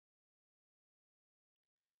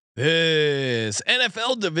This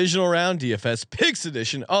NFL Divisional Round DFS Picks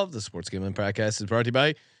edition of the Sports Gambling Podcast is brought to you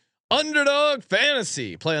by Underdog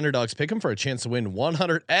Fantasy. Play Underdog's Pick'em for a chance to win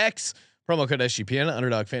 100x. Promo code SGPN at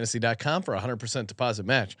UnderdogFantasy.com for a 100% deposit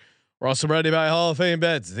match. We're also brought to you by Hall of Fame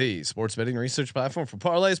Bets, the sports betting research platform for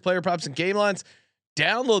parlays, player props, and game lines.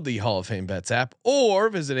 Download the Hall of Fame Bets app or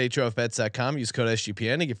visit HOFBets.com. Use code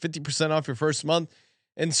SGPN to get 50% off your first month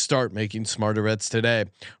and start making smarter bets today.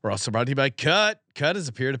 We're also brought to you by Cut. Cut is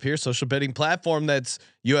a peer-to-peer social betting platform that's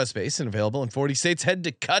US based and available in 40 states. Head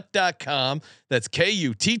to cut.com. That's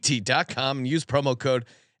KUTT.com and use promo code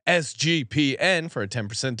SGPN for a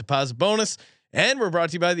 10% deposit bonus. And we're brought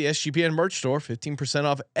to you by the SGPN merch store. 15%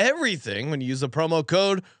 off everything when you use the promo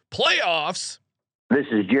code playoffs. This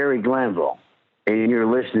is Jerry Glanville, and you're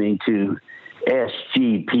listening to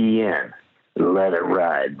SGPN. Let it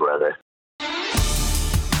ride, brother.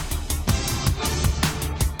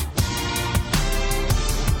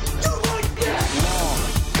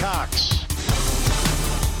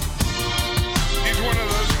 He's one of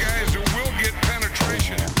those guys who will get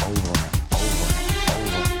penetration. Over.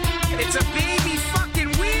 It's a baby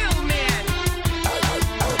fucking wheel, man.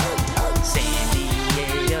 San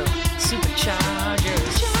Diego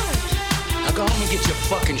Superchargers. Now go home and get your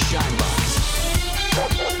fucking shine box.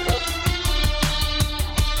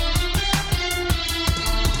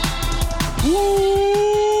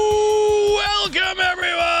 Woo! Welcome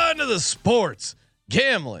everyone to the Sports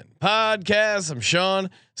Gambling Podcast. I'm Sean,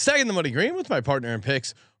 stacking the money green with my partner in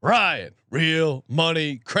picks, Ryan, Real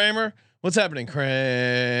Money Kramer. What's happening,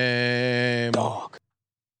 Kramer? Dog.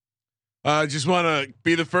 I just want to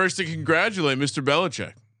be the first to congratulate Mr.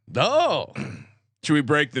 Belichick. Oh, Should we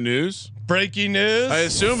break the news? breaking news. I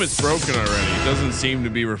assume it's broken already. It doesn't seem to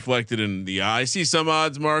be reflected in the eye. I see some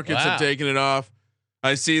odds markets have taken it off.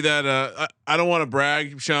 I see that. I don't want to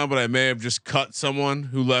brag, Sean, but I may have just cut someone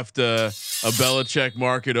who left a Belichick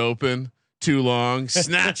market open too long,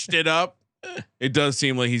 snatched it up. It does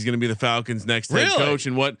seem like he's going to be the Falcons' next head coach,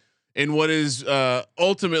 and what is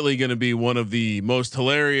ultimately going to be one of the most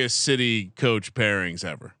hilarious city coach pairings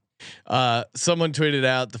ever. Someone tweeted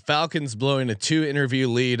out the Falcons blowing a 2-interview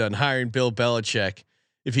lead on hiring Bill Belichick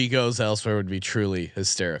if he goes elsewhere would be truly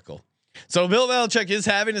hysterical. So Bill Belichick is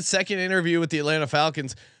having a second interview with the Atlanta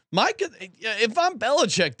Falcons. Mike, if I'm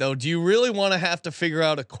Belichick though, do you really want to have to figure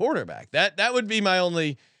out a quarterback? That would be my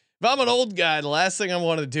only. If I'm an old guy, the last thing I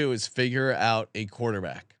want to do is figure out a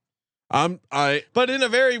quarterback. But in a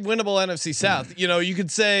very winnable NFC South, you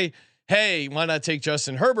could say, hey, why not take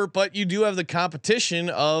Justin Herbert? But you do have the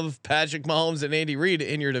competition of Patrick Mahomes and Andy Reid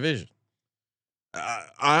in your division.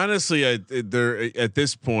 Honestly, there at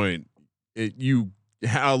this point, you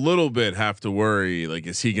a little bit have to worry. Like,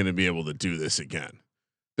 is he going to be able to do this again?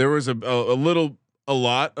 There was a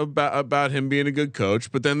lot about him being a good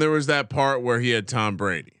coach, but then there was that part where he had Tom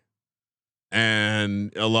Brady,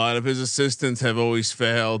 and a lot of his assistants have always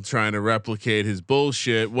failed trying to replicate his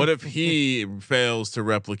bullshit. What if he fails to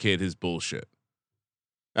replicate his bullshit?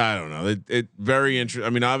 I don't know. It very interesting. I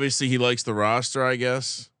mean, obviously he likes the roster, I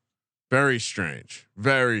guess. Very strange.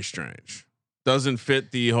 Very strange. Doesn't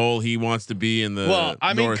fit the whole he wants to be in the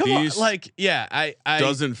Northeast. Come on, I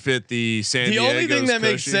doesn't fit the San Diego. The only thing that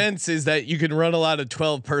makes sense is that you can run a lot of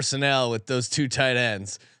 12 personnel with those two tight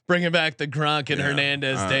ends, bringing back the Gronk and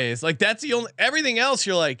Hernandez days. Like that's the only. Everything else,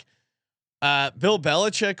 you're like, Bill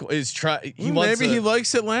Belichick is trying. Maybe he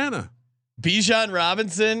likes Atlanta. Bijan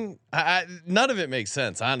Robinson. None of it makes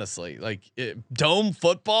sense, honestly. Like dome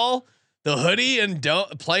football, the hoodie and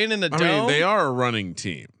playing in the dome. I mean, they are a running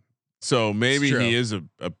team. So maybe he is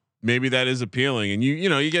maybe that is appealing, and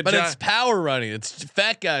you get, but it's power running. It's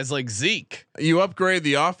fat guys like Zeke. You upgrade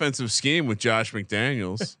the offensive scheme with Josh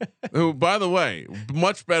McDaniels, who, by the way,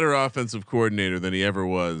 much better offensive coordinator than he ever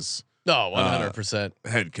was. No, 100%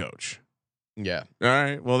 head coach. Yeah. All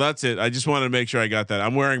right. Well, that's it. I just wanted to make sure I got that.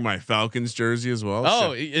 I'm wearing my Falcons jersey as well.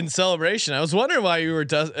 Oh, in celebration. I was wondering why you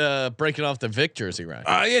were breaking off the Vic jersey, right?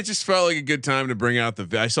 Yeah, it just felt like a good time to bring out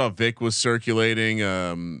I saw Vic was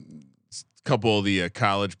circulating. Couple of the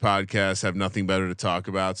college podcasts have nothing better to talk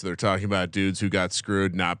about, so they're talking about dudes who got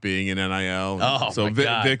screwed not being in NIL. Oh, so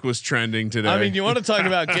Vic was trending today. I mean, you want to talk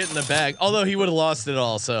about getting the bag? Although he would have lost it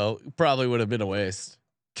all, so probably would have been a waste.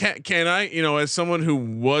 Can I? As someone who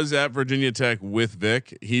was at Virginia Tech with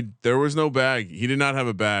Vic, there was no bag. He did not have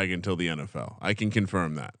a bag until the NFL. I can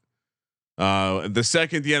confirm that. The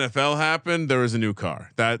second the NFL happened, there was a new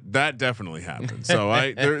car. That definitely happened. So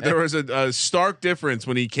there was a stark difference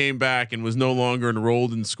when he came back and was no longer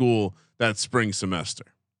enrolled in school that spring semester.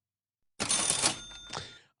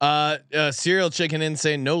 Serial Chicken in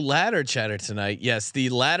saying no ladder chatter tonight. Yes, the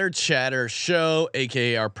ladder chatter show,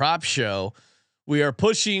 aka our prop show. We are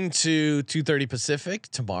pushing to 2:30 Pacific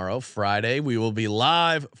tomorrow, Friday. We will be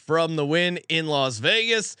live from the Win in Las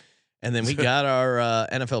Vegas, and then we got our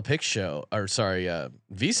NFL pick show, or sorry,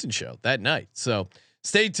 VSiN show that night. So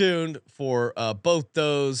stay tuned for both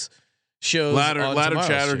those shows. Ladder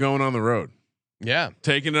chatter going on the road. Yeah,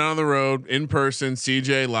 taking it on the road in person.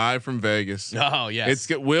 CJ live from Vegas. Oh yes,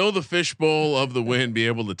 will the fishbowl of the Win be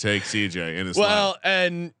able to take CJ in his lap?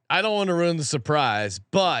 And I don't want to ruin the surprise,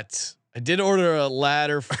 but I did order a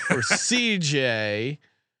ladder for CJ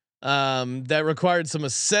that required some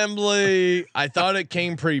assembly. I thought it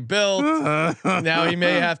came pre-built. Now he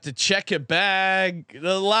may have to check a bag.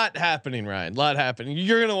 A lot happening, Ryan. A lot happening.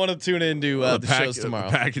 You're gonna want to tune into the shows tomorrow.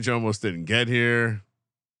 The package almost didn't get here.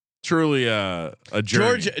 Truly a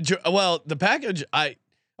journey. Well, the package. I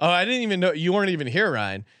didn't even know you weren't even here,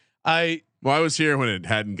 Ryan. I was here when it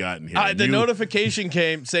hadn't gotten here. The notification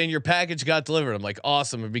came saying your package got delivered. I'm like,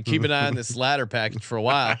 awesome. I've been keeping an eye on this ladder package for a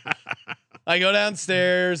while. I go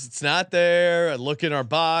downstairs. It's not there. I look in our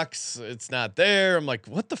box. It's not there. I'm like,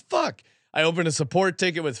 what the fuck? I opened a support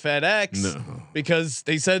ticket with FedEx because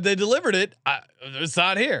they said they delivered it. It's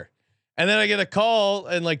not here. And then I get a call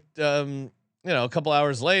and a couple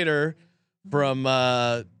hours later from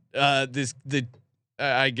I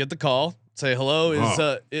get the call, say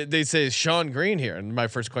hello. They say is Sean Green here, and my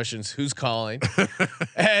first question is who's calling.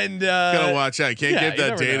 And gotta watch out. Can't give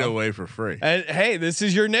that data away for free. And hey, this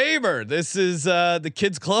is your neighbor. This is the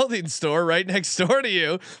kids' clothing store right next door to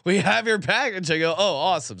you. We have your package. I go, oh,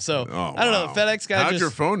 awesome. So I don't know. The FedEx guy. How'd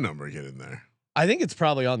your phone number get in there? I think it's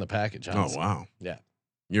probably on the package. Honestly. Oh wow. Yeah.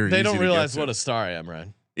 They don't realize what a star I am,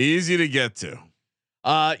 Ryan. Easy to get to.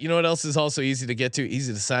 You know what else is also easy to get to,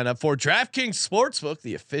 easy to sign up for? DraftKings Sportsbook,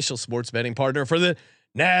 the official sports betting partner for the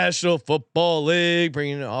National Football League,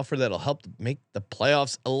 bringing an offer that'll help make the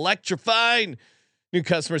playoffs electrifying. New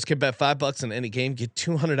customers can bet $5 on any game, get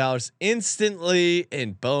 $200 instantly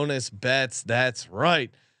in bonus bets. That's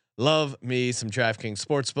right. Love me some DraftKings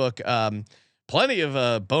Sportsbook. Plenty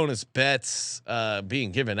of bonus bets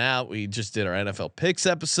being given out. We just did our NFL picks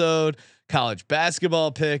episode. College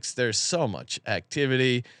basketball picks. There's so much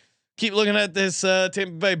activity. Keep looking at this Tampa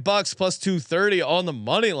Bay Bucks plus 230 on the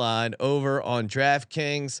money line over on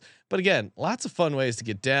DraftKings. But again, lots of fun ways to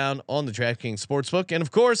get down on the DraftKings Sportsbook. And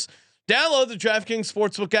of course, download the DraftKings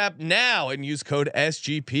Sportsbook app now and use code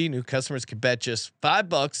SGP. New customers can bet just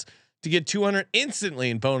 $5 to get $200 instantly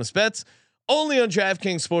in bonus bets. Only on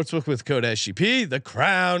DraftKings Sportsbook with code SGP. The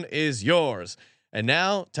crown is yours. And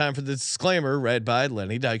now, time for the disclaimer read by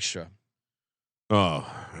Lenny Dykstra. Oh,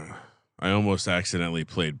 I almost accidentally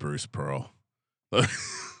played Bruce Pearl. Hey,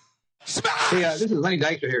 this is Lenny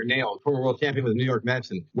Dykstra here, Nailed, former world champion with the New York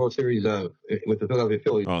Mets and World Series with the Philadelphia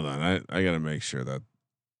Phillies. Hold on, I got to make sure that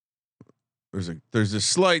there's a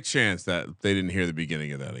slight chance that they didn't hear the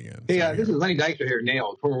beginning of that again. Hey, this is Lenny Dykstra here,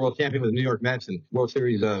 Nailed, former world champion with the New York Mets and World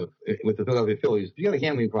Series with the Philadelphia Phillies. If you got a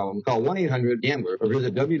gambling problem, call 1-800-GAMBLER or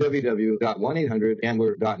visit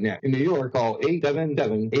www.1800gambler.net. In New York, call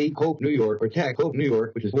 877-8-HOPE-NEW York or text HOPE New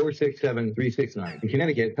York, which is 467-369. In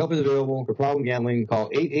Connecticut, help is available for problem gambling. Call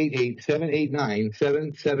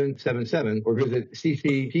 888-789-7777 or visit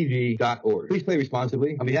ccpg.org. Please play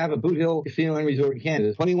responsibly. On behalf of Boot Hill Casino and Resort in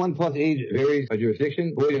Kansas, 21 plus age varies by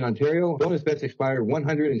jurisdiction. Void in Ontario. Bonus bets expire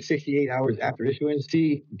 168 hours after issuance.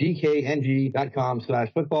 See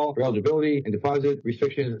dkng.com/football for eligibility and deposit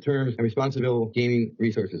restrictions, terms, and responsible gaming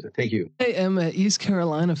resources. Thank you. I am an East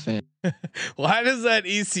Carolina fan. Why does that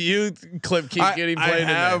ECU clip keep getting played? I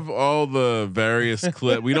have all the various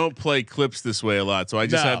clips. We don't play clips this way a lot, so I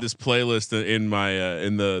just have this playlist in my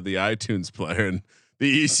in the iTunes player, and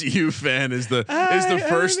the ECU fan is the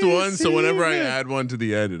first one. So whenever I add one to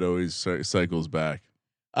the end, it always cycles back.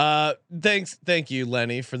 Thank you,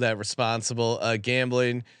 Lenny, for that responsible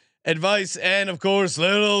gambling advice, and of course,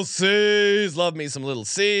 Little C's. Love me some Little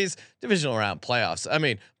C's. Divisional round playoffs. I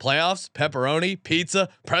mean, playoffs, pepperoni, pizza,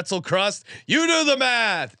 pretzel crust. You do the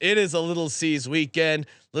math. It is a Little C's weekend.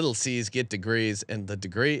 Little C's get degrees, and the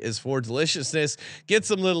degree is for deliciousness. Get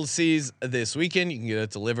some Little C's this weekend. You can get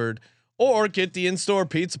it delivered or get the in-store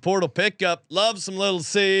pizza portal pickup. Love some Little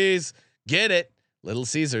C's. Get it. Little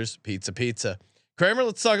Caesars pizza. Kramer,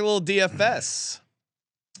 let's talk a little DFS.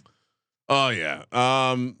 Oh yeah.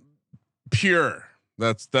 Pure.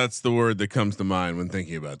 That's the word that comes to mind when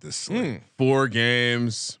thinking about this. 4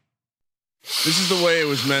 games. This is the way it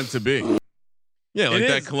was meant to be. Yeah, like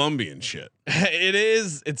that Colombian shit. It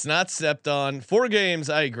is. It's not stepped on. 4 games.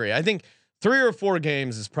 I agree. I think 3 or 4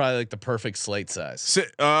 games is probably like the perfect slate size.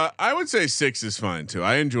 I would say 6 is fine too.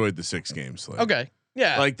 I enjoyed the 6 game slate. Okay.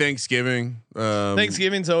 Yeah. Like Thanksgiving.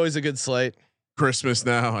 Thanksgiving's always a good slate. Christmas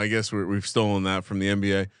now. I guess we've stolen that from the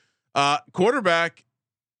NBA. Quarterback.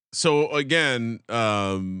 So again,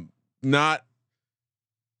 not.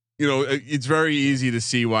 It's very easy to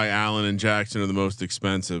see why Allen and Jackson are the most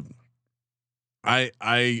expensive.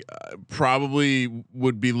 I probably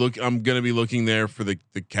would be I'm going to be looking there for the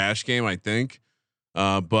cash game, I think.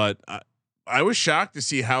 But I was shocked to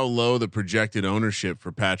see how low the projected ownership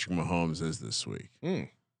for Patrick Mahomes is this week.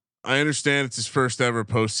 I understand it's his first ever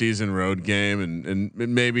postseason road game, and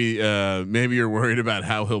maybe you're worried about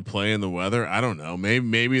how he'll play in the weather. I don't know.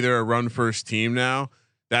 Maybe they're a run first team now.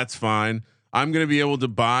 That's fine. I'm going to be able to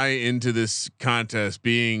buy into this contest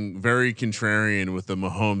being very contrarian with the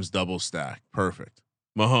Mahomes double stack. Perfect.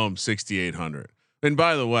 Mahomes 6,800. And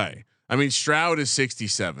by the way, I mean Stroud is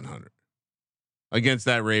 6,700 against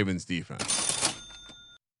that Ravens defense.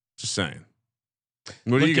 Just saying.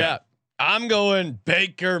 What do you got? I'm going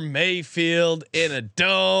Baker Mayfield in a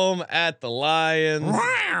dome at the Lions.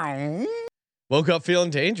 Woke up feeling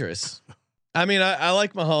dangerous. I mean, I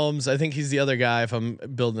like Mahomes. I think he's the other guy if I'm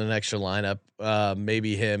building an extra lineup.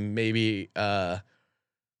 Maybe him, maybe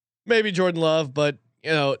Jordan Love, but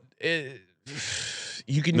you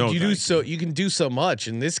can do so much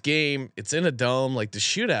in this game. It's in a dome, like the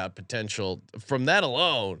shootout potential from that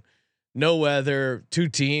alone. No weather, 2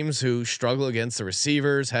 teams who struggle against the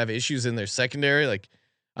receivers, have issues in their secondary. Like,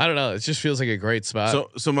 I don't know. It just feels like a great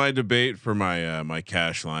spot. So my debate for my my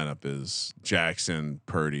cash lineup is Jackson,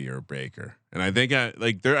 Purdy, or Baker, and I think I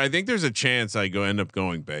think there's a chance I end up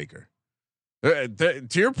going Baker. To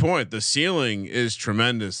your point, the ceiling is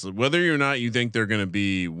tremendous. Whether or not you think they're going to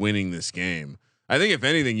be winning this game, I think if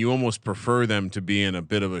anything, you almost prefer them to be in a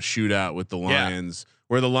bit of a shootout with the Lions,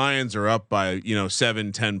 where the Lions are up by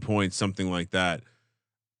 7-10 points, something like that.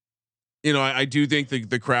 I do think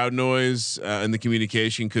the crowd noise and the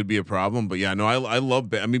communication could be a problem, but I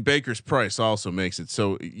love. I mean, Baker's price also makes it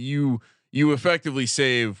so you effectively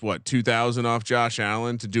save what 2,000 off Josh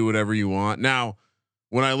Allen to do whatever you want. Now,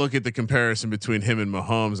 when I look at the comparison between him and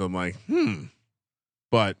Mahomes, I'm like,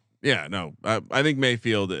 but I think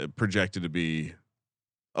Mayfield projected to be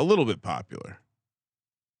a little bit popular,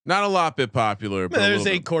 not a lot bit popular. But there's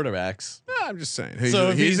 8 quarterbacks. I'm just saying,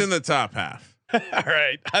 he's in the top half. All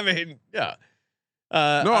right. I mean, yeah.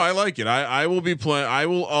 No, I like it. I will be playing. I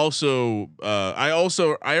will also. I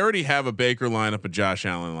already have a Baker lineup, a Josh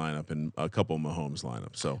Allen lineup, and a couple of Mahomes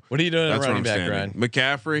lineups. So what are you doing at running back, Ryan?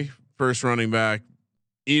 McCaffrey, first running back,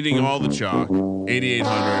 eating all the chalk.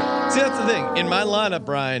 8,800. See, that's the thing in my lineup,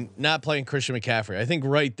 Brian. Not playing Christian McCaffrey. I think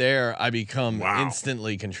right there I become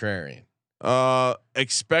instantly contrarian.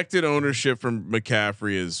 Expected ownership from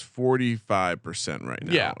McCaffrey is 45% right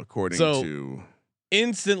now, according to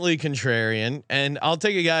instantly contrarian. And I'll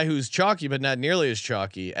take a guy who's chalky, but not nearly as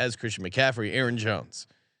chalky as Christian McCaffrey, Aaron Jones.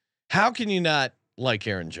 How can you not like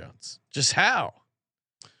Aaron Jones? Just how?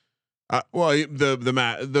 Well,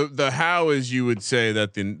 the how is you would say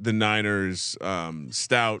that the Niners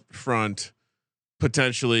stout front,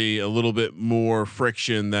 potentially a little bit more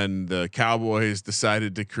friction than the Cowboys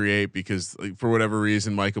decided to create because for whatever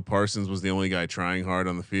reason Michael Parsons was the only guy trying hard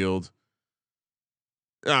on the field.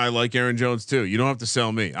 I like Aaron Jones too. You don't have to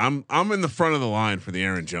sell me. I'm in the front of the line for the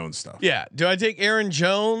Aaron Jones stuff. Yeah. Do I take Aaron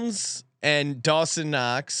Jones and Dawson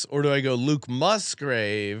Knox, or do I go Luke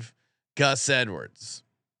Musgrave, Gus Edwards?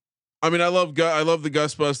 I mean, I love the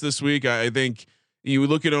Gus bust this week. I think you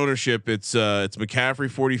look at ownership. It's McCaffrey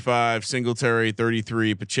 45, Singletary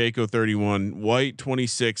 33, Pacheco 31, White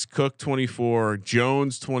 26, Cook 24,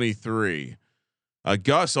 Jones 23,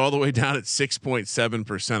 Gus all the way down at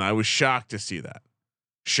 6.7%. I was shocked to see that.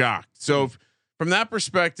 Shocked. So from that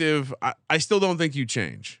perspective, I still don't think you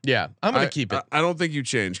change. Yeah, I'm gonna keep it. I don't think you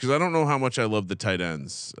change because I don't know how much I love the tight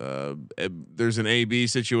ends. There's an AB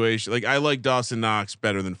situation. Like I like Dawson Knox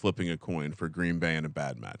better than flipping a coin for Green Bay in a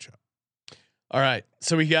bad matchup. All right,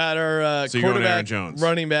 so we got our quarterback,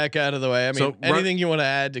 running back out of the way. I mean, anything you want to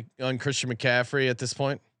add on Christian McCaffrey at this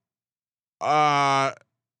point? I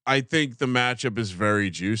think the matchup is very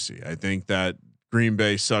juicy. I think that Green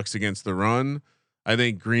Bay sucks against the run. I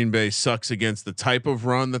think Green Bay sucks against the type of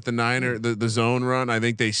run that the zone run. I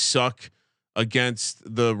think they suck against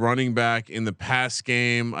the running back in the pass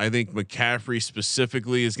game. I think McCaffrey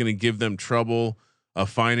specifically is going to give them trouble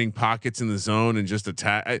finding pockets in the zone and just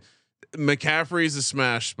attack. McCaffrey is a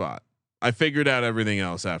smash spot. I figured out everything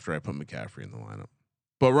else after I put McCaffrey in the lineup.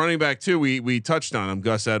 But running back too, we touched on him.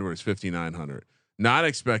 Gus Edwards, 5,900. Not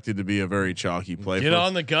expected to be a very chalky play. Get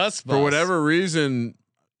on the Gus bus. For whatever reason,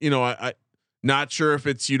 Not sure if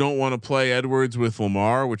it's you don't want to play Edwards with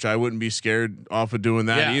Lamar, which I wouldn't be scared off of doing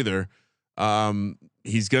that either.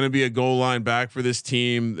 He's going to be a goal line back for this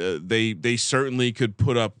team. They certainly could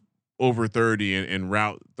put up over 30 and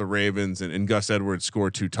rout the Ravens, and Gus Edwards score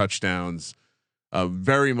 2 touchdowns.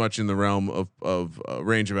 Very much in the realm of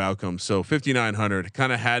range of outcomes. So 5,900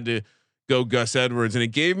 kind of had to go Gus Edwards, and it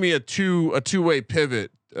gave me a two-way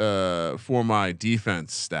pivot for my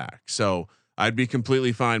defense stack. So I'd be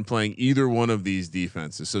completely fine playing either one of these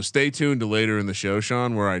defenses. So stay tuned to later in the show,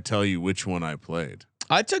 Sean, where I tell you which one I played.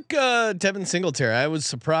 I took Devin Singletary. I was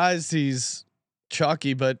surprised he's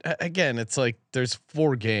chalky, but again, it's like there's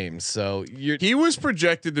 4 games, so he was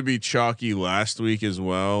projected to be chalky last week as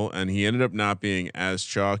well, and he ended up not being as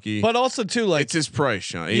chalky. But also too, like it's his price,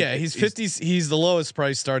 Sean. He's 50. He's the lowest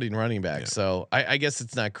price starting running back, so I guess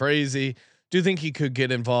it's not crazy. Do think he could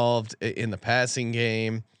get involved in the passing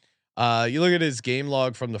game. You look at his game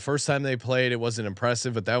log from the first time they played; it wasn't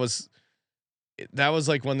impressive, but that was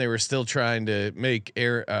like when they were still trying to make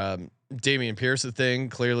Damian Pierce a thing.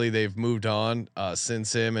 Clearly they've moved on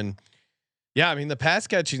since him. And I mean, the pass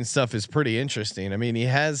catching stuff is pretty interesting. I mean, he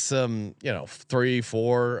has some,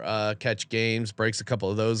 3-4 catch games, breaks a couple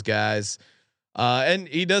of those guys. And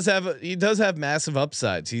he does have massive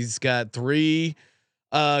upsides. He's got 2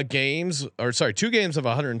 games of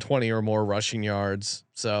 120 or more rushing yards.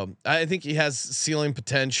 So I think he has ceiling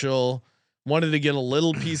potential. Wanted to get a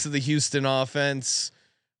little piece of the Houston offense.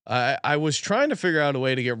 I was trying to figure out a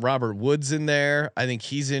way to get Robert Woods in there. I think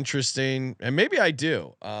he's interesting, and maybe I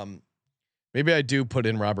do. Maybe I do put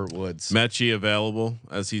in Robert Woods. Mechie available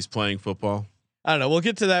as he's playing football. I don't know. We'll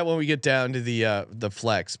get to that when we get down to the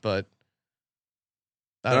flex, but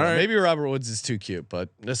I don't know. Maybe Robert Woods is too cute. But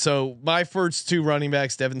so my first 2 running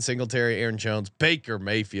backs: Devin Singletary, Aaron Jones, Baker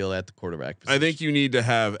Mayfield at the quarterback position. I think you need to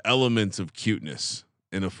have elements of cuteness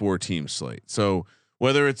in a 4-team slate. So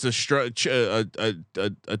whether it's a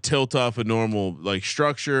tilt off a normal like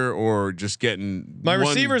structure or just getting my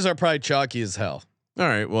receivers are probably chalky as hell. All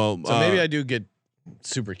right, well, so maybe I do get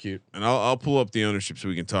super cute, and I'll pull up the ownership so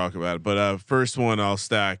we can talk about it. But first one, I'll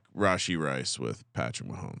stack Rashee Rice with Patrick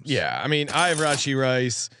Mahomes. Yeah, I mean, I have Rashee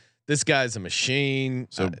Rice. This guy's a machine.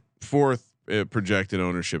 So 4th projected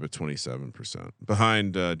ownership at 27%,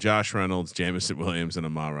 behind Josh Reynolds, Jamison Williams, and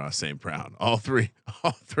Amon-Ra St. Brown. All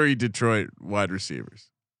three Detroit wide receivers.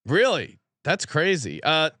 Really, that's crazy.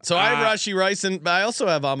 So I have Rashee Rice, and I also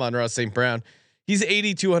have Amon-Ra St. Brown. He's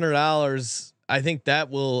 $8,200. I think that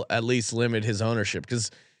will at least limit his ownership, because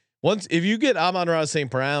if you get Amon-Ra St.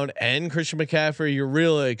 Brown and Christian McCaffrey, you're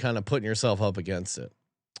really kind of putting yourself up against it.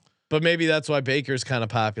 But maybe that's why Baker's kind of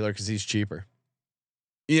popular, because he's cheaper.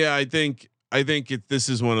 Yeah, I think this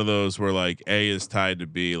is one of those where like A is tied to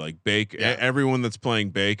B. Like Baker, everyone that's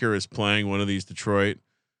playing Baker is playing one of these Detroit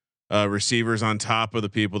receivers on top of the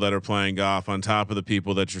people that are playing Goff, on top of the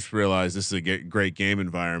people that just realize this is a great game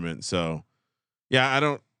environment. So,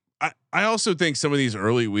 I also think some of these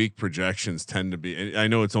early week projections tend to be. I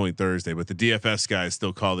know it's only Thursday, but the DFS guys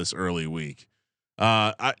still call this early week.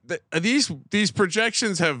 These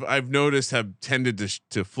projections I've noticed have tended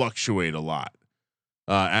to fluctuate a lot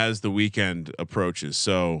as the weekend approaches.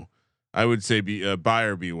 So I would say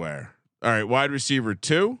buyer beware. All right, wide receiver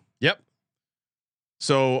 2. Yep.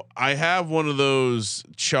 So I have one of those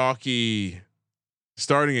chalky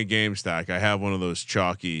starting a game stack. I have one of those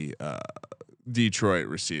chalky Detroit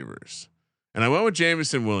receivers, and I went with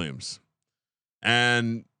Jamison Williams,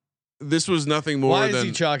 and this was nothing more. Why is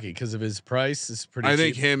he chalky? Because of his price is pretty. I cheap.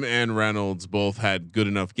 think him and Reynolds both had good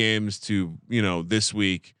enough games to, this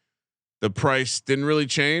week the price didn't really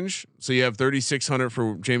change. So you have 3,600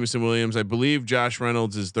 for Jamison Williams. I believe Josh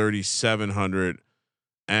Reynolds is 3,700.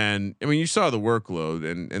 And I mean, you saw the workload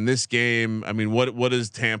and this game. I mean, what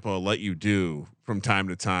does Tampa let you do from time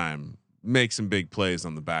to time? Make some big plays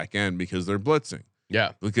on the back end because they're blitzing.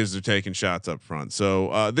 Yeah, because they're taking shots up front. So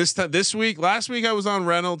last week I was on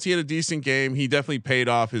Reynolds. He had a decent game. He definitely paid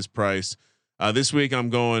off his price. This week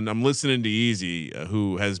I'm listening to Easy,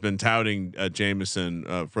 who has been touting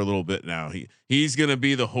Jameson for a little bit now. He's going to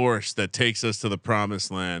be the horse that takes us to the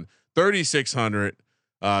promised land. 3,600,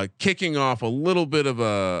 kicking off a little bit of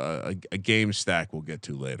a game stack we'll get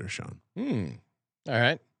to later, Sean. All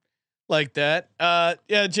right. Like that.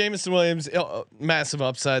 Jamison Williams, massive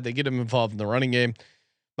upside. They get him involved in the running game.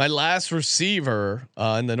 My last receiver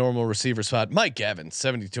in the normal receiver spot, Mike Evans,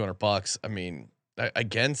 $7,200. I mean,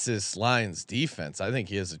 against this Lions defense, I think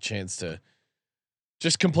he has a chance to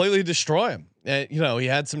just completely destroy him. And he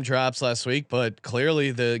had some drops last week, but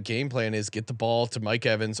clearly the game plan is get the ball to Mike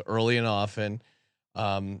Evans early and often.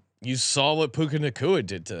 You saw what Puka Nacua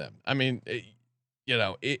did to them. I mean,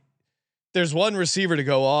 there's one receiver to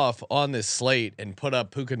go off on this slate and put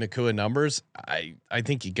up Puka Nacua numbers, I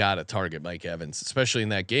think you got to target Mike Evans, especially in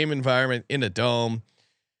that game environment in a dome.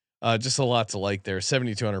 Just a lot to like there.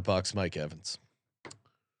 $7,200, Mike Evans.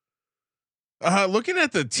 Looking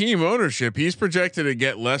at the team ownership, he's projected to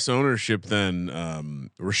get less ownership than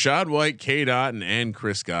Rashad White, K. Dot, and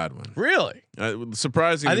Chris Godwin. Really?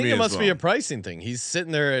 Surprising. I think it must well. be a pricing thing. He's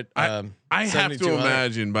sitting there at. I have to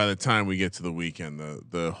imagine by the time we get to the weekend,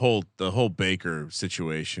 the whole Baker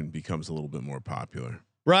situation becomes a little bit more popular.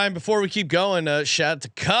 Ryan, before we keep going, shout out to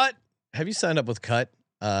Cut. Have you signed up with Cut?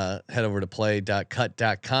 Head over to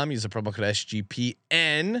play.cut.com. Use the promo code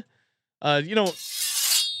SGPN.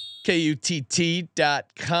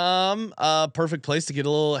 KUTT.com. Perfect place to get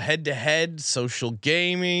a little head-to-head social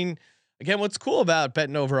gaming. Again, what's cool about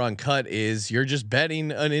betting over on Cut is you're just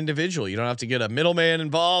betting an individual. You don't have to get a middleman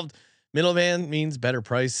involved. Middleman means better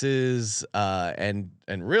prices, and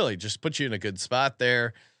really just put you in a good spot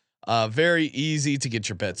there. Very easy to get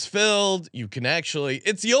your bets filled. You can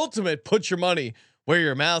it's the ultimate put your money where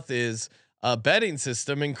your mouth is betting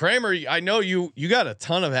system. And Kramer, I know you got a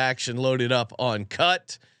ton of action loaded up on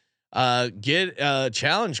Cut. Get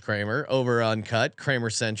challenge Kramer over on Cut. Kramer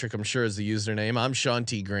Centric, I'm sure, is the username. I'm Sean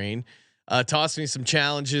T. Green. Toss me some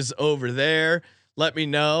challenges over there. Let me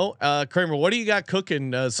know, Kramer. What do you got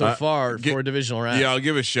cooking so far for a divisional round? Yeah, I'll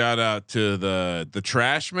give a shout out to the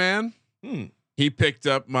Trash Man. He picked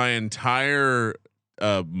up my entire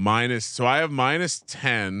minus. So I have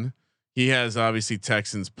 -10. He has obviously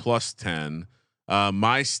Texans +10.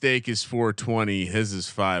 My stake is 420. His is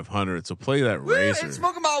 500. So play that razor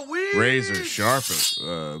sharp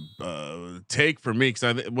take for me,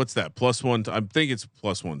 because what's that +1? I think it's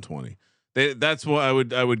 +120. That's what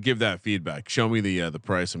I would give that feedback. Show me the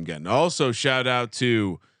price I'm getting. Also, shout out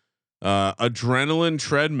to Adrenaline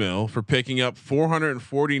Treadmill for picking up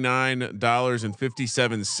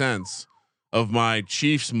 $449.57 of my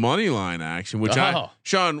Chiefs money line action, which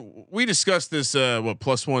Sean, we discussed this,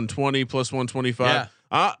 +120, +125,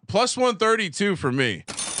 +132 for me,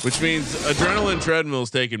 which means Adrenaline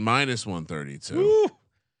Treadmill's taking -132. Woo.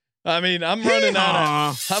 I mean, I'm running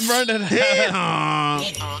out. It's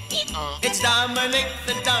Dominic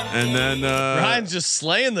the Donkey. And then Ryan's just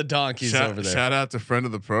slaying the donkeys over there. Shout out to friend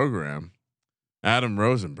of the program, Adam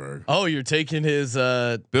Rosenberg. Oh, you're taking his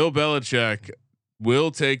Bill Belichick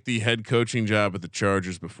will take the head coaching job at the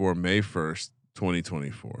Chargers before May 1st,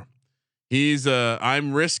 2024. He's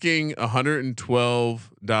I'm risking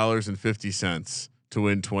 $112.50 to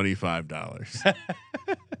win $25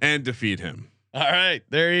 and defeat him. All right,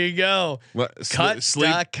 there you go.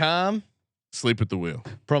 Cut.com. Sleep at the wheel.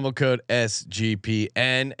 Promo code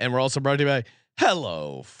SGPN. And we're also brought to you by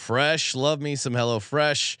Hello Fresh. Love me some Hello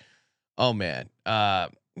Fresh. Oh man.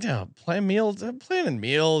 Planning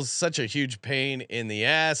meals, such a huge pain in the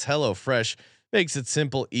ass. Hello Fresh makes it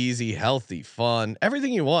simple, easy, healthy, fun,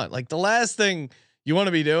 everything you want. Like the last thing you want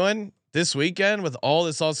to be doing this weekend with all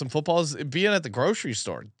this awesome football is being at the grocery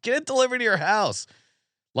store. Get it delivered to your house.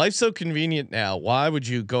 Life's so convenient now. Why would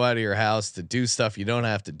you go out of your house to do stuff you don't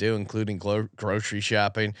have to do, including grocery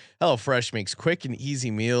shopping? HelloFresh makes quick and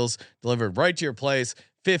easy meals delivered right to your place.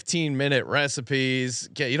 15-minute recipes.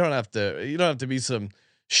 You don't have to be some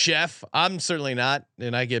chef. I'm certainly not,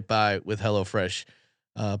 and I get by with HelloFresh.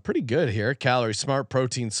 Pretty good here. Calorie smart,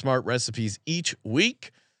 protein smart recipes each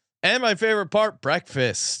week. And my favorite part,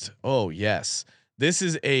 breakfast. Oh yes, this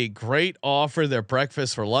is a great offer. Their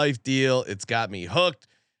breakfast for life deal. It's got me hooked.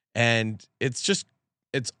 And it's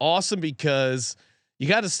awesome because you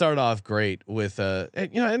got to start off great with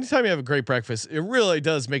anytime you have a great breakfast, it really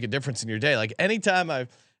does make a difference in your day. Like anytime I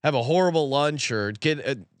have a horrible lunch or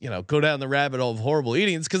go down the rabbit hole of horrible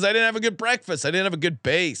eating, it's because I didn't have a good breakfast. I didn't have a good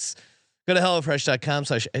base. Go to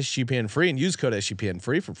HelloFresh.com/SGPN free and use code SGPN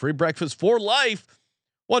free for free breakfast for life.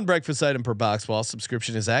 One breakfast item per box while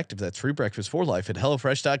subscription is active. That's free breakfast for life at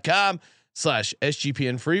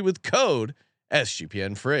HelloFresh.com/SGPN free with code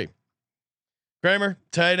SGPN free. Kramer,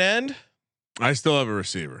 tight end. I still have a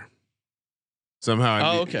receiver.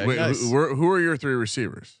 Somehow. Okay. Wait, nice. Who are your three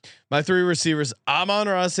receivers? My three receivers: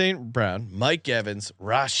 Amon-Ra St. Brown, Mike Evans,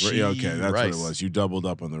 Rashee. Okay, that's Rice. what it was. You doubled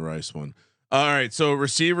up on the Rice one. All right, so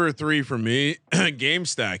receiver 3 for me. Game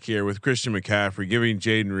stack here with Christian McCaffrey giving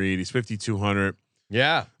Jaden Reed. He's 5,200.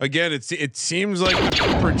 Yeah. Again, it seems like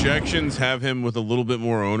the projections have him with a little bit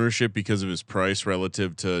more ownership because of his price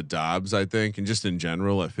relative to Dobbs, I think, and just in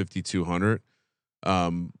general at 5,200.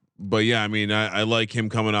 But yeah, I mean, I like him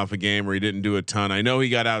coming off a game where he didn't do a ton. I know he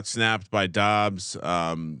got out snapped by Dobbs.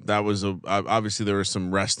 That was obviously there was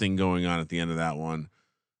some resting going on at the end of that one.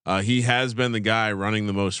 He has been the guy running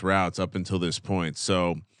the most routes up until this point.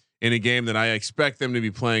 So in a game that I expect them to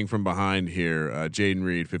be playing from behind here. Jaden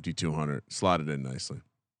Reed, 5,200, slotted in nicely.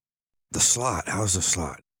 The slot. How's the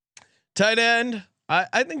slot? Tight end.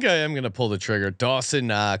 I think I am going to pull the trigger. Dawson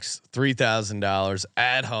Knox, $3,000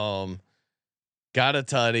 at home. Got a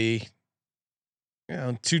tutty.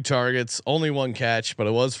 2 targets, only 1 catch, but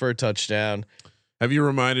it was for a touchdown. Have you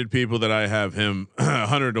reminded people that I have him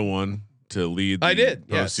 100-1 to lead? The I did.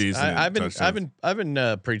 postseason. Yes. I've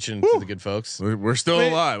been preaching to the good folks. We're still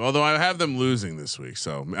alive, although I have them losing this week,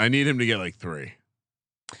 so I need him to get like 3.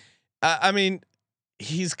 I mean,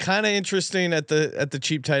 he's kind of interesting at the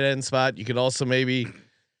cheap tight end spot. You could also maybe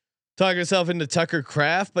talk yourself into Tucker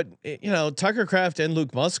Kraft, but Tucker Kraft and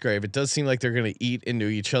Luke Musgrave, it does seem like they're going to eat into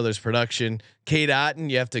each other's production. Cade Otton,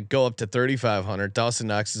 you have to go up to 3,500. Dawson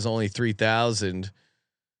Knox is only 3,000.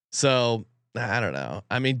 So I don't know.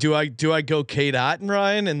 I mean, do I go Cade Otton,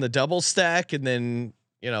 Ryan, in the double stack, and then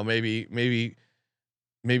maybe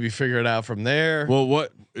figure it out from there? Well,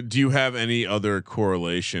 what do you have any other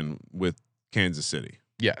correlation with Kansas City?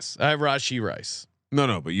 Yes, I have Rashee Rice.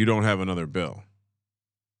 No, but you don't have another Bill.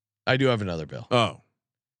 I do have another Bill. Oh,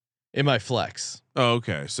 in my flex. Oh,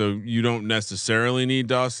 okay. So you don't necessarily need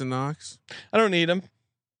Dawson Knox. I don't need him.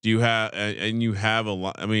 Do you have? And you have a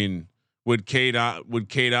lot. I mean, would Cade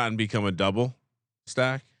Otton become a double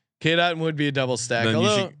stack? Cade Otton would be a double stack. Then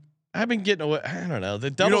although I've been getting away. I don't know.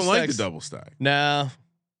 The double. You don't like the double stack. No.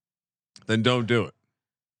 Then don't do it.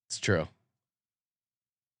 It's true.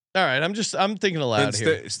 All right. I'm thinking aloud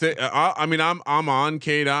here. I mean, I'm on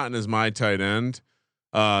Cade Otton as my tight end.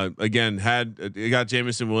 Again, got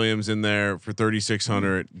Jameson Williams in there for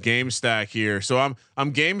 3,600 game stack here. So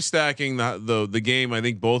I'm game stacking the game. I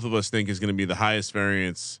think both of us think is going to be the highest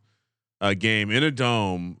variance game in a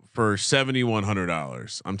dome for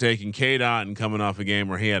 $7,100. I'm taking Cade Otton coming off a game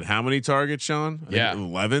where he had how many targets, Sean? I think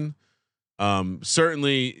 11.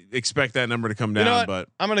 Certainly expect that number to come down, but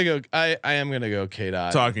I'm gonna go. I am gonna go Cade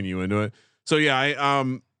Otton. Talking you into it. So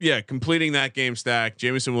yeah, completing that game stack,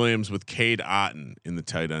 Jameson Williams with Cade Otton in the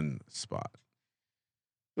tight end spot.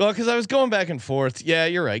 Well, because I was going back and forth. Yeah,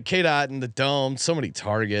 you're right. Cade Otton, the dome, so many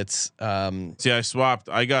targets. See, I swapped.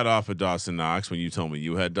 I got off of Dawson Knox when you told me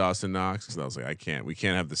you had Dawson Knox, because I was like, we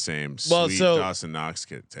can't have the same sweet Dawson Knox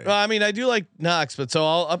kit take. Well, I mean, I do like Knox, but so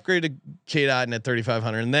I'll upgrade to Cade Otton at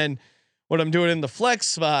 3,500, and then what I'm doing in the flex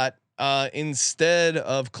spot, instead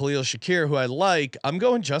of Khalil Shakir, who I like, I'm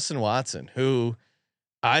going Justin Watson, who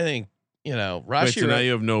I think, Rashee. Wait, so now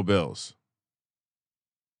you have no Bills.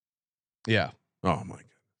 Yeah. Oh my God.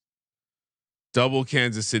 Double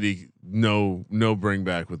Kansas City, no bring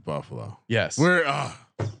back with Buffalo. Yes. We're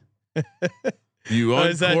you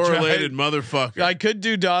uncorrelated motherfucker. I could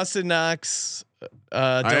do Dawson Knox.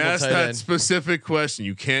 I asked that specific question.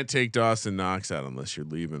 You can't take Dawson Knox out unless you're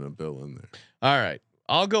leaving a Bill in there. All right.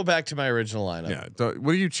 I'll go back to my original lineup. Yeah.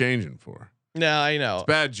 What are you changing for? No, I know. It's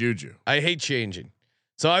bad juju. I hate changing.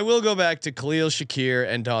 So I will go back to Khalil Shakir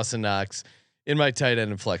and Dawson Knox in my tight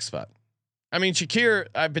end and flex spot. I mean, Shakir,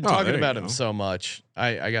 I've been talking about him so much.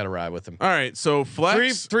 I got to ride with him. All right. So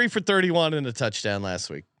flex 3 for 31 and a touchdown last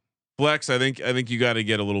week. Flex, I think you got to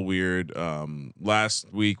get a little weird.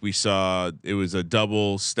 Last week we saw it was a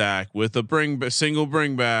double stack with a single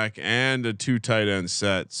bring back and a 2 tight end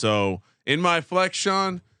set. So in my flex,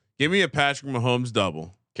 Sean, give me a Patrick Mahomes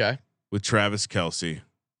double. Okay. With Travis Kelce,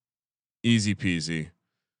 easy peasy,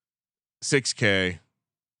 6K.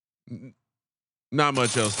 Not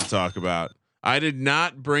much else to talk about. I did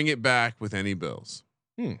not bring it back with any Bills.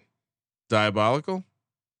 Diabolical.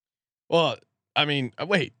 Well, I mean,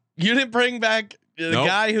 wait. You didn't bring back the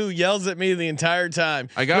guy who yells at me the entire time.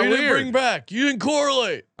 I got weird. Didn't bring back. You didn't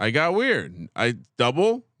correlate. I got weird. I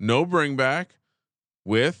double no bring back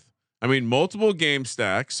with. I mean, multiple game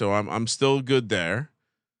stacks, so I'm still good there.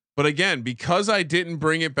 But again, because I didn't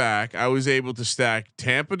bring it back, I was able to stack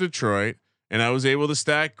Tampa, Detroit, and I was able to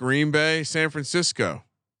stack Green Bay, San Francisco.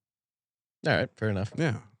 All right, fair enough.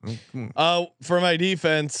 Yeah. For my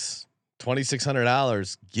defense,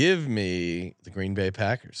 $2,600. Give me the Green Bay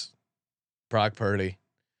Packers. Brock Purdy,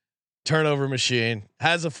 turnover machine,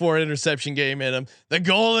 has a 4 interception game in him. The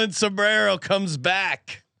golden sombrero comes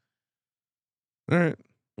back. All right.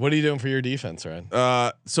 What are you doing for your defense,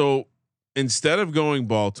 Ryan? So instead of going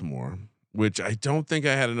Baltimore, which I don't think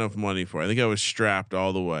I had enough money for, I think I was strapped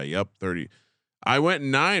all the way up 30. I went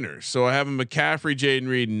Niners. So I have a McCaffrey, Jaden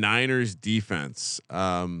Reed, Niners defense.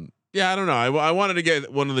 Yeah, I don't know. I wanted to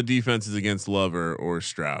get one of the defenses against Love or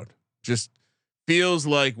Stroud. Just feels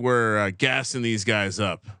like we're gassing these guys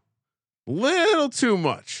up a little too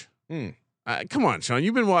much. Come on, Sean.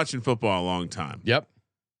 You've been watching football a long time. Yep.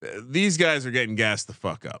 These guys are getting gassed the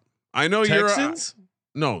fuck up. I know Texans?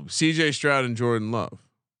 No, CJ Stroud and Jordan Love.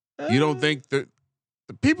 You don't think that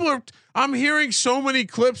the people are? I'm hearing so many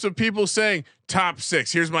clips of people saying top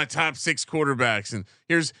 6. Here's my top 6 quarterbacks, and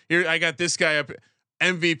here I got this guy up,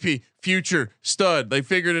 MVP, future stud. They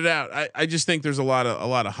figured it out. I just think there's a lot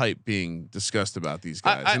of hype being discussed about these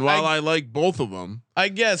guys. And while I like both of them, I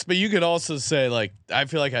guess, but you could also say like I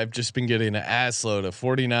feel like I've just been getting an ass load of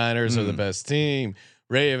 49ers are the best team,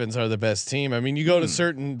 Ravens are the best team. I mean, you go to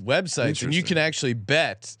certain websites and you can actually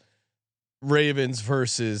bet Ravens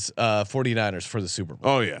versus 49ers for the Super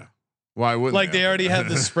Bowl. oh yeah, why wouldn't Like they already have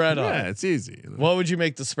the spread on. Yeah, it's easy. What would you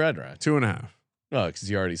make the spread, Ryan? 2.5. Oh, because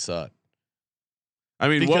you already saw it. I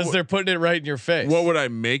mean, because they're putting it right in your face. What would I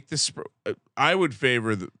make the spread? I would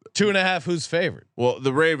favor the 2.5. Who's favored? Well,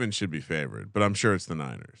 the Ravens should be favored, but I'm sure it's the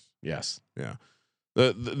Niners. Yes. Yeah.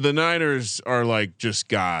 The Niners are like just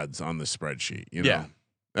gods on the spreadsheet, you know.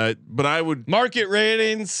 Yeah. But I would market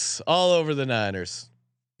ratings all over the Niners.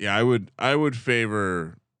 Yeah, I would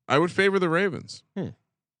favor the Ravens.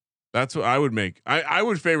 That's what I would make. I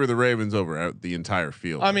would favor the Ravens over the entire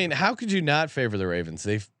field. I mean, how could you not favor the Ravens?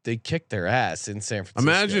 They kicked their ass in San Francisco.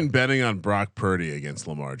 Imagine betting on Brock Purdy against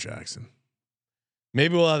Lamar Jackson.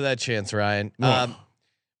 Maybe we'll have that chance, Ryan.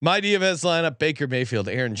 My DFS lineup: Baker Mayfield,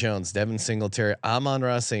 Aaron Jones, Devin Singletary,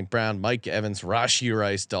 Amon-Ra St. Brown, Mike Evans, Rashee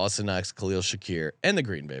Rice, Dawson Knox, Khalil Shakir, and the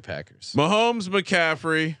Green Bay Packers. Mahomes,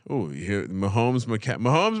 McCaffrey. Oh, you hear Mahomes,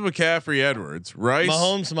 McCaffrey, Edwards, Rice.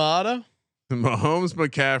 Mahomes, Maata. Mahomes,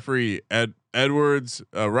 McCaffrey, Edwards,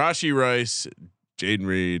 Rashee Rice, Jaden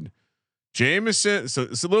Reed, Jameson. So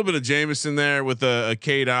it's a little bit of Jameson there with a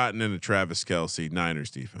Cade Otton and a Travis Kelce. Niners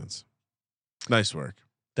defense. Nice work.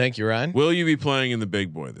 Thank you, Ryan. Will you be playing in the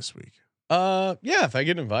big boy this week? Yeah, if I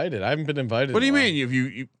get invited. I haven't been invited. What do you mean? If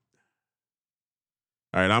you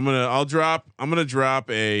all right, I'm gonna drop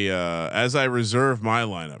a as I reserve my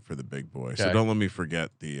lineup for the big boy. Okay. So don't let me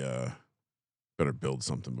forget the better build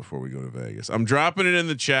something before we go to Vegas. I'm dropping it in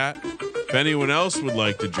the chat. If anyone else would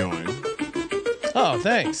like to join. Oh,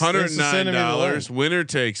 thanks. $109. Winner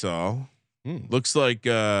takes all. Looks like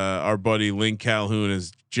our buddy Link Calhoun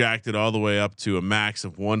has jacked it all the way up to a max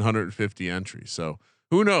of 150 entries. So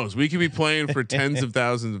who knows? We could be playing for tens of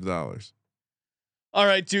thousands of dollars. All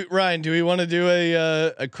right, Ryan. Do we want to do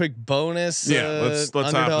a quick bonus? Yeah, let's hop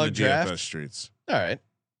in the draft? DFS streets. All right.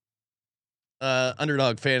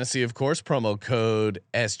 Underdog Fantasy, of course. Promo code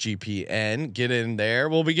SGPN. Get in there.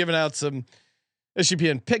 We'll be giving out some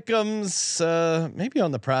SGPN pick'ems. Maybe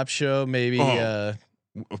on the prop show. Maybe.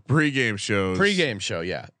 Pre-game shows. Pre-game show,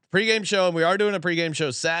 yeah. Pre-game show, and we are doing a pre-game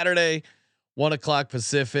show Saturday, 1:00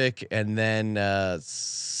 Pacific, and then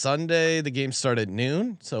Sunday the game start at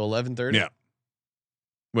noon, so 11:30. Yeah.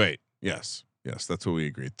 Wait. Yes. That's what we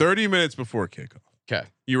agreed. 30 minutes before kickoff. Okay.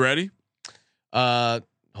 You ready?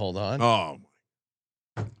 Hold on. Oh,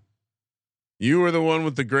 you were the one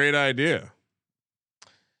with the great idea.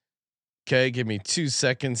 Okay, give me 2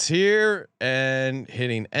 seconds here, and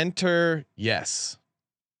hitting enter. Yes.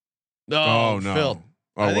 Oh no. Phil.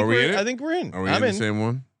 Oh, are we in it? I think we're in. Are we in the same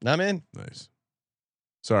one? I'm in. Nice.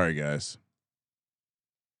 Sorry, guys.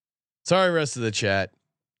 Sorry, rest of the chat.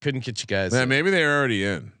 Couldn't get you guys. Yeah, maybe they're already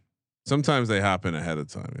in. Sometimes they hop in ahead of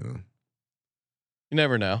time, you know. You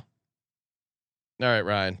never know. All right,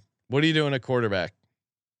 Ryan. What are you doing at quarterback?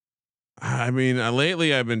 I mean,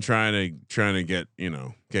 lately I've been trying to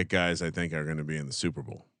get guys I think are going to be in the Super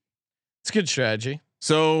Bowl. It's a good strategy.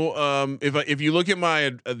 So if you look at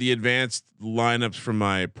my the advanced lineups from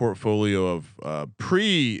my portfolio of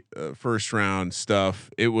pre first round stuff,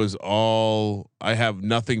 it was all I have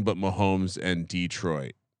nothing but Mahomes and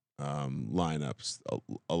Detroit lineups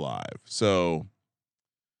alive. So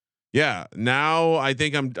yeah, now I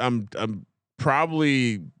think I'm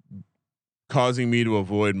probably causing me to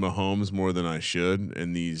avoid Mahomes more than I should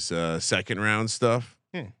in these second round stuff.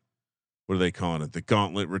 What are they calling it? The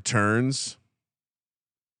gauntlet returns.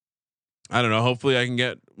 I don't know. Hopefully I can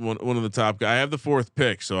get one of the top guys. I have the 4th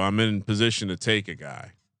pick, so I'm in position to take a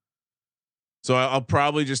guy. So I'll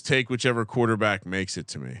probably just take whichever quarterback makes it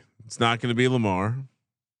to me. It's not going to be Lamar.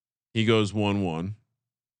 He goes 1-1.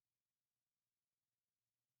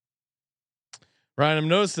 Ryan, I've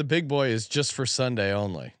noticed the big boy is just for Sunday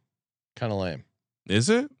only. Kind of lame. Is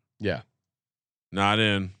it? Yeah. Not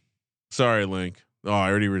in. Sorry, Link. Oh, I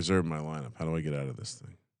already reserved my lineup. How do I get out of this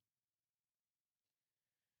thing?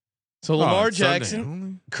 So Lamar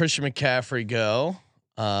Jackson, Christian McCaffrey go.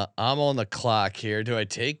 I'm on the clock here. Do I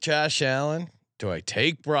take Josh Allen? Do I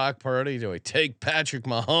take Brock Purdy? Do I take Patrick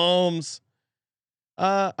Mahomes?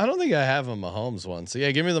 I don't think I have a Mahomes one. So yeah,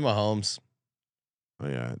 give me the Mahomes. Oh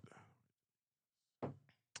yeah.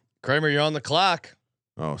 Kramer, you're on the clock.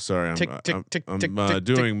 Oh, sorry. I'm tick,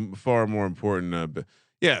 doing far more important. But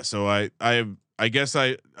yeah. So I guess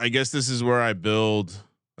this is where I build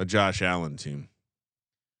a Josh Allen team.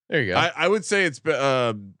 There you go. I would say it's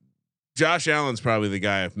Josh Allen's probably the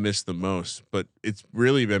guy I've missed the most, but it's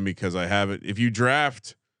really been because I haven't. If you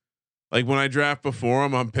draft, like when I draft before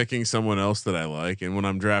him, I'm picking someone else that I like, and when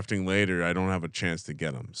I'm drafting later, I don't have a chance to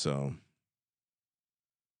get him. So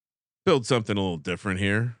build something a little different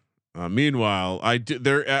here. Meanwhile, I'm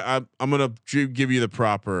gonna give you the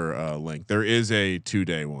proper link. There is a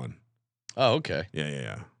 2-day one. Oh, okay.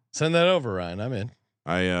 Yeah. Send that over, Ryan. I'm in.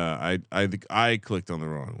 I clicked on the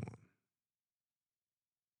wrong one.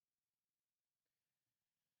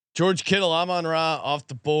 George Kittle, Amon Ra off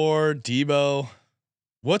the board. Debo.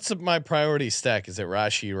 What's my priority stack? Is it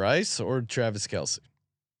Rashee Rice or Travis Kelce?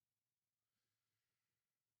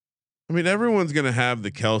 I mean, everyone's gonna have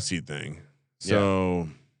the Kelce thing. So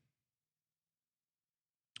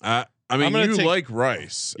I mean, you like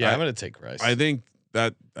Rice. Yeah, I'm gonna take Rice. I think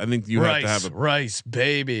you Rice, have to have a Rice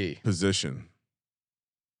baby position.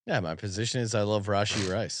 Yeah, my position is I love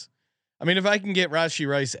Rashee Rice. I mean, if I can get Rashee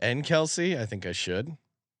Rice and Kelce, I think I should.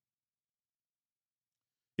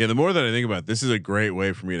 Yeah, the more that I think about it, this is a great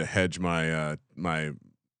way for me to hedge my my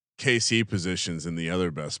KC positions in the other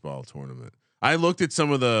best ball tournament. I looked at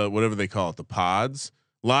some of the whatever they call it, the pods.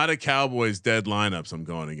 A lot of Cowboys dead lineups I'm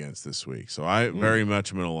going against this week, so I very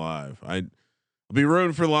much am alive. I'll be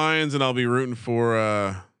rooting for Lions, and I'll be rooting for.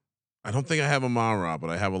 I don't think I have Amon-Ra, but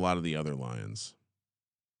I have a lot of the other Lions.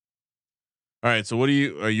 All right, so what do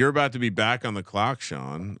you? You're about to be back on the clock,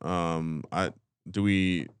 Sean.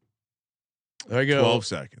 There you go. 12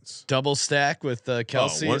 seconds. Double stack with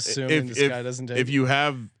Kelce, assuming this guy doesn't take.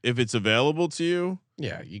 If it's available to you,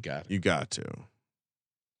 yeah, you got it. You got to.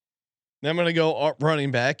 Now I'm gonna go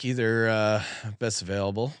running back, either best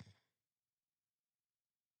available.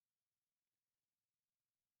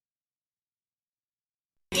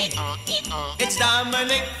 It's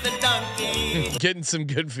Dominic the Donkey. Getting some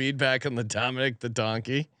good feedback on the Dominic the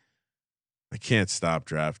Donkey. I can't stop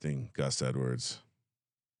drafting Gus Edwards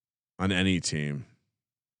on any team.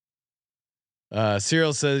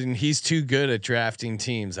 Cyril says he's too good at drafting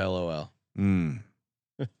teams. LOL.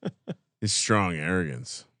 His strong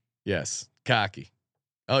arrogance. Yes, cocky.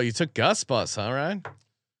 Oh, you took Gus Bus, huh, Ryan?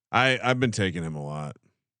 I've been taking him a lot.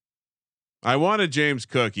 I wanted James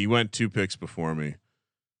Cook. He went 2 picks before me.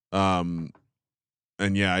 And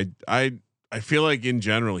yeah, I feel like in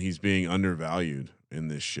general he's being undervalued in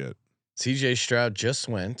this shit. CJ Stroud just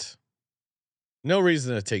went. No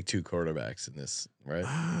reason to take 2 quarterbacks in this, right?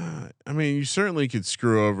 I mean, you certainly could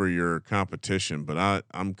screw over your competition, but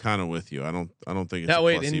I'm kind of with you. I don't think it's now.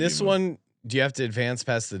 Wait, in this one, do you have to advance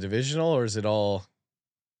past the divisional, or is it all?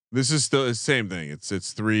 This is still the same thing.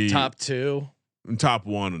 It's 3 top 2 and top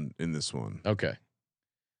 1 in this one. Okay.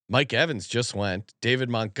 Mike Evans just went. David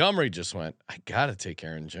Montgomery just went. I gotta take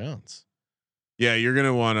Aaron Jones. Yeah, you're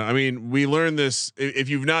gonna want to. I mean, we learned this. If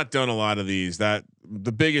you've not done a lot of these, that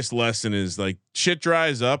the biggest lesson is like shit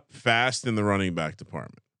dries up fast in the running back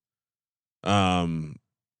department.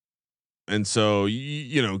 And so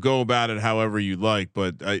you know, go about it however you like,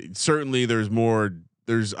 but certainly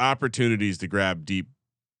there's opportunities to grab deep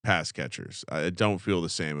pass catchers. I don't feel the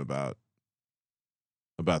same about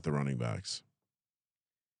the running backs.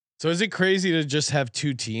 So is it crazy to just have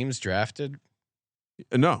 2 teams drafted?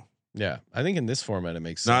 No. Yeah, I think in this format it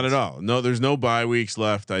makes sense. Not at all. No, there's no bye weeks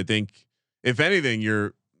left. I think if anything,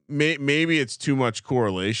 maybe it's too much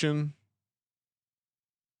correlation,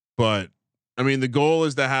 but I mean, the goal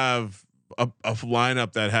is to have a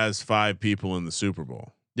lineup that has 5 people in the Super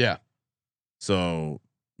Bowl. Yeah. So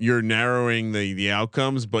you're narrowing the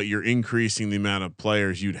outcomes, but you're increasing the amount of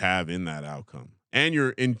players you'd have in that outcome. And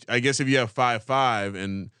you're in, I guess if you have 5-5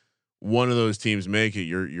 and one of those teams make it,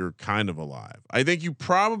 you're kind of alive. I think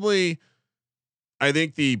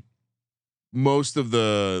the most of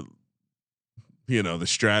the, you know, the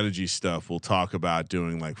strategy stuff we'll talk about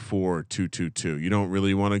doing like 4-2-2-2. You don't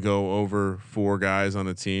really want to go over 4 guys on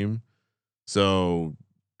a team. So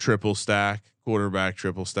triple stack, quarterback,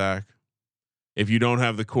 triple stack. If you don't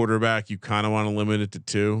have the quarterback, you kind of want to limit it to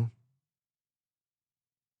 2.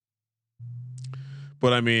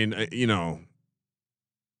 But I mean, you know,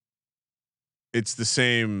 it's the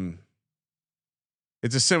same.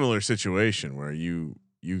 It's a similar situation where you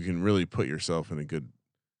can really put yourself in a good.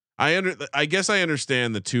 I guess I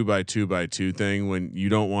understand the 2x2x2 thing when you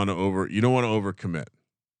don't want to overcommit.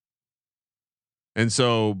 And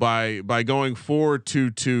so by going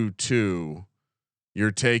 4-2-2-2,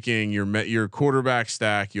 you're taking your quarterback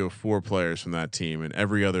stack. You have 4 players from that team, and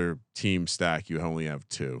every other team stack you only have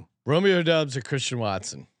 2. Romeo Doubs or Christian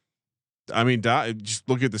Watson? I mean, just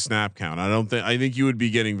look at the snap count. I think you would be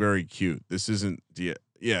getting very cute. This isn't.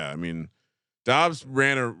 Yeah. I mean, Dobbs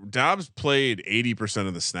played 80%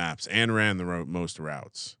 of the snaps and ran the most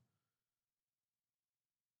routes.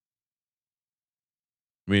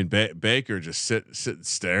 I mean, Baker just sitting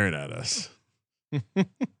staring at us.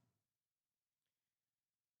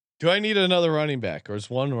 Do I need another running back, or is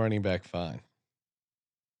one running back fine?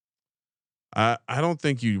 I don't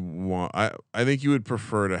think you want. I think you would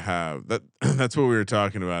prefer to have that. That's what we were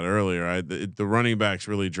talking about earlier. The running backs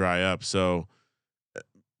really dry up, so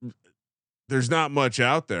there's not much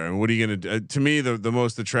out there. And what are you going to do? To me, the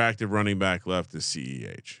most attractive running back left is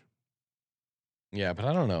CEH. Yeah, but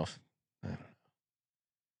I don't know. Let's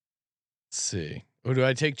see. Or do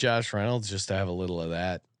I take Josh Reynolds just to have a little of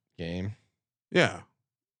that game? Yeah.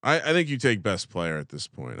 I think you take best player at this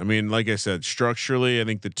point. I mean, like I said, structurally, I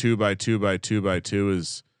think the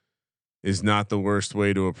 2x2x2x2 is not the worst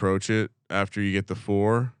way to approach it after you get the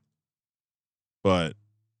 4. But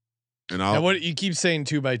now what you keep saying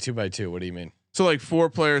 2x2x2? What do you mean? So like 4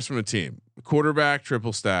 players from a team, quarterback,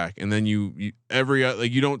 triple stack, and then you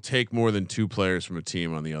don't take more than 2 players from a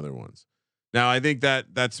team on the other ones. Now I think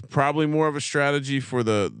that's probably more of a strategy for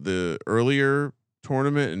the earlier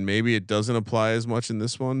tournament, and maybe it doesn't apply as much in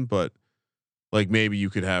this one, but like maybe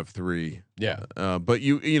you could have 3. Yeah. But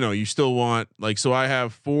you still want, like, so I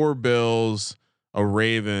have 4 Bills, a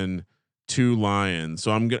Raven, 2 Lions.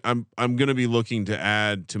 So I'm going to be looking to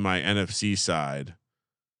add to my NFC side.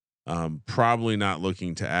 Probably not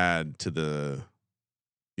looking to add to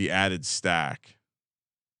the added stack.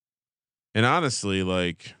 And honestly,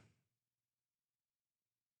 like,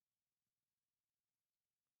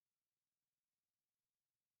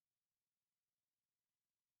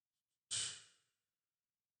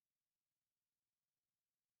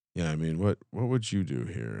 yeah, I mean, what would you do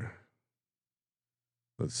here?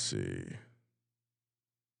 Let's see.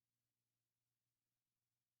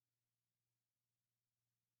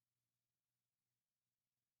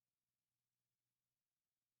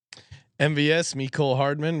 MVS, Mecole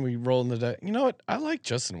Hardman. We rolling the dice. You know what? I like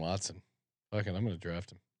Justin Watson. Fucking, I'm going to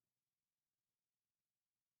draft him.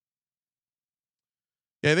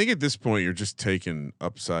 Yeah, I think at this point you're just taking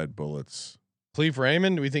upside bullets. Cleve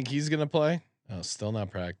Raymond. Do we think he's going to play? Oh, still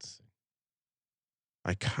not practicing.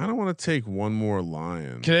 I kind of want to take one more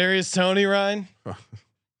Lion. Kadarius Toney, Ryan.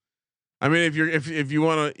 I mean, if you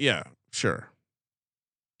want to, yeah, sure.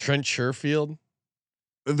 Trent Sherfield.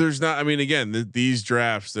 There's not. I mean, again, these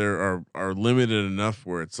drafts there are limited enough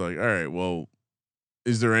where it's like, all right, well,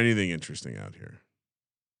 is there anything interesting out here?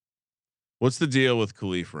 What's the deal with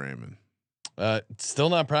Khalif Raymond? Still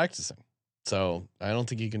not practicing, so I don't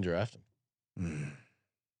think you can draft him.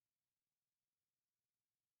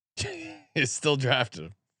 He's still drafted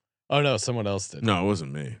him. Oh no, someone else did. No, it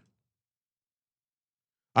wasn't me.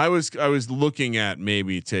 I was looking at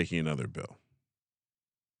maybe taking another Bill.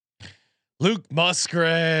 Luke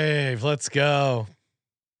Musgrave, let's go.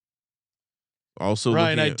 Also,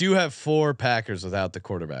 Ryan, I do have 4 Packers without the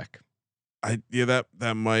quarterback.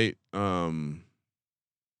 That might can't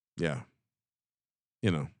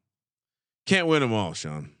win them all,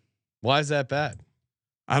 Sean. Why is that bad?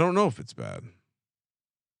 I don't know if it's bad.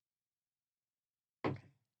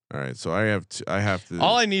 All right, so I have to.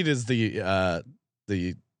 All I need is the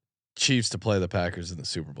Chiefs to play the Packers in the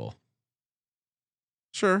Super Bowl.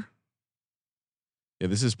 Sure. Yeah,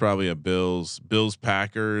 this is probably a Bills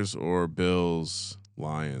Packers or Bills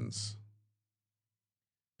Lions.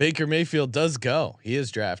 Baker Mayfield does go. He is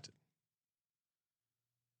drafted.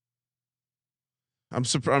 I'm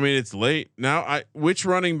surprised. I mean, it's late now. Which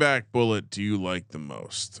running back bullet do you like the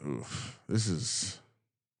most? Oof, this is.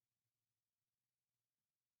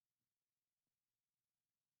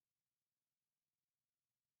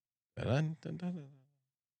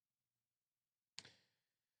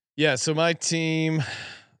 Yeah, so my team,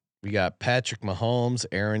 we got Patrick Mahomes,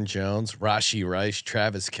 Aaron Jones, Rashee Rice,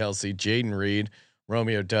 Travis Kelce, Jaden Reed,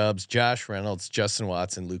 Romeo Doubs, Josh Reynolds, Justin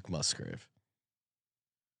Watson, Luke Musgrave.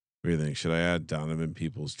 What do you think? Should I add Donovan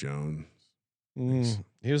Peoples-Jones?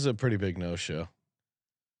 He was a pretty big no-show. It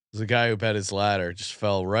was a guy who bet his ladder, just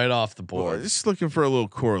fell right off the board. Well, just looking for a little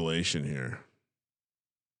correlation here.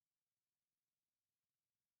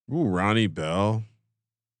 Ooh, Ronnie Bell.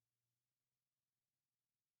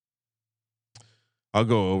 I'll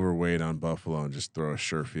go overweight on Buffalo and just throw a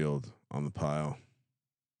Sherfield on the pile.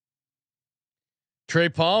 Trey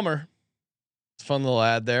Palmer. It's a fun little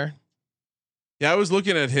ad there. Yeah, I was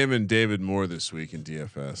looking at him and David Moore this week in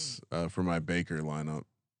DFS for my Baker lineup.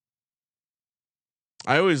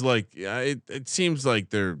 I always like. Yeah, it seems like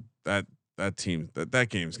that that team that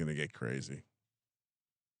game's gonna get crazy.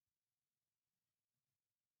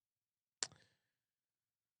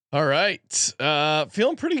 All right,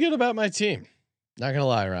 feeling pretty good about my team. Not gonna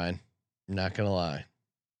lie, Ryan. Not gonna lie.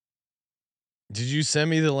 Did you send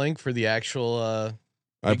me the link for the actual?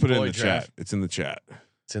 I put it in the draft? chat. It's in the chat.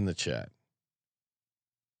 It's in the chat.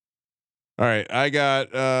 All right, I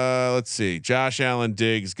got let's see, Josh Allen,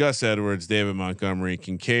 Diggs, Gus Edwards, David Montgomery,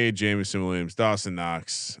 Kincaid, Jameson Williams, Dawson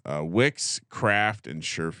Knox, Wicks, Kraft, and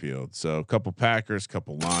Sherfield. So a couple Packers,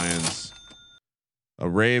 couple Lions, a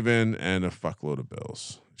Raven, and a fuckload of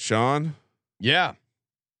Bills. Sean? Yeah.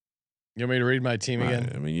 You want me to read my team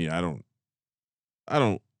again? I mean, yeah, I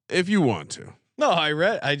don't if you want to. No,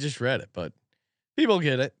 I just read it, but people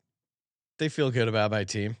get it. They feel good about my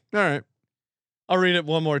team. All right. I'll read it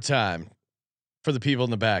one more time for the people in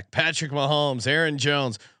the back. Patrick Mahomes, Aaron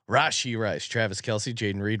Jones, Rashee Rice, Travis Kelce,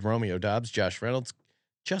 Jaden Reed, Romeo Doubs, Josh Reynolds,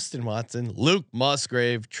 Justin Watson, Luke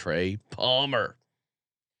Musgrave, Trey Palmer.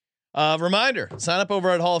 Reminder, sign up over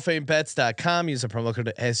at HallOfFameBets.com. Use the promo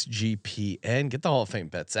code SGPN. Get the Hall of Fame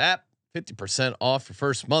Bets app. 50% off your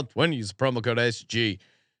first month when you use the promo code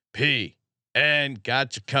SGPN.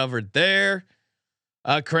 Got you covered there.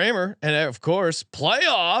 Kramer, and of course,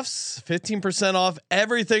 playoffs, 15% off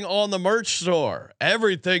everything on the merch store.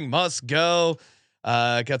 Everything must go.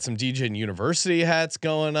 Got some DJ and University hats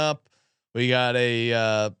going up. We got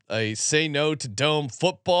a say no to dome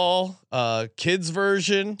football kids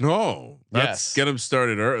version. Oh, yes. Get them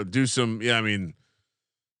started early. Do some. Yeah, I mean,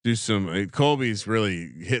 do some. Colby's really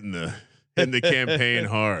hitting the campaign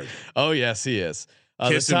hard. Oh yes, he is.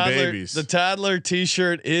 Kissing babies. The toddler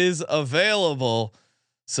T-shirt is available.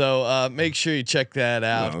 So make sure you check that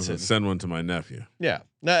out. No, send one to my nephew. Yeah,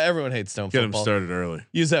 no, everyone hates dome football. Get them started early.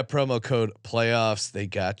 Use that promo code playoffs. They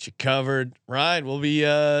got you covered. Ryan, we'll be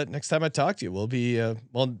next time I talk to you. We'll be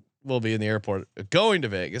we'll be in the airport going to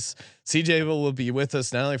Vegas. CJ will be with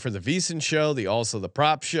us not only for the VSiN show, also the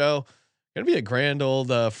prop show. Gonna be a grand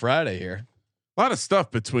old Friday here. A lot of stuff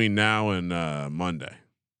between now and Monday.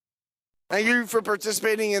 Thank you for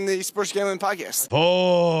participating in the Sports Gambling Podcast.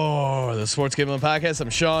 For the Sports Gambling Podcast, I'm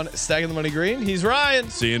Sean, stacking the money green. He's Ryan.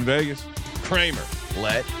 See you in Vegas. Kramer,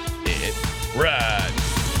 let it ride.